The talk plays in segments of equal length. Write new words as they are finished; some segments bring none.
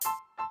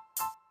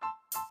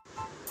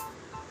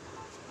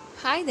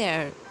Hi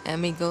there,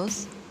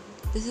 amigos.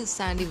 This is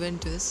Sandy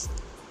Ventus.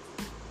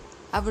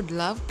 I would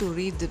love to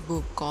read the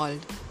book called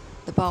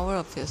The Power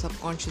of Your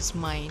Subconscious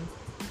Mind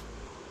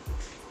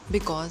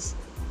because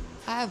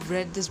I have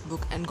read this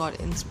book and got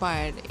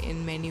inspired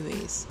in many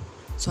ways.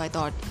 So I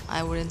thought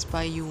I would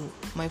inspire you,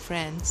 my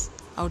friends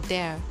out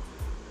there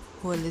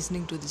who are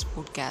listening to this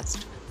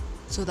podcast,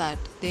 so that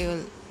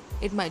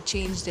it might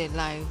change their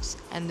lives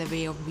and their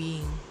way of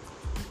being.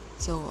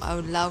 So I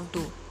would love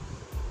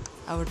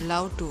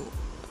to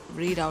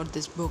read out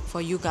this book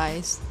for you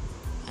guys,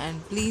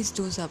 and please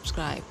do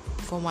subscribe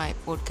for my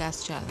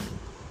podcast channel.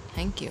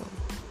 Thank you.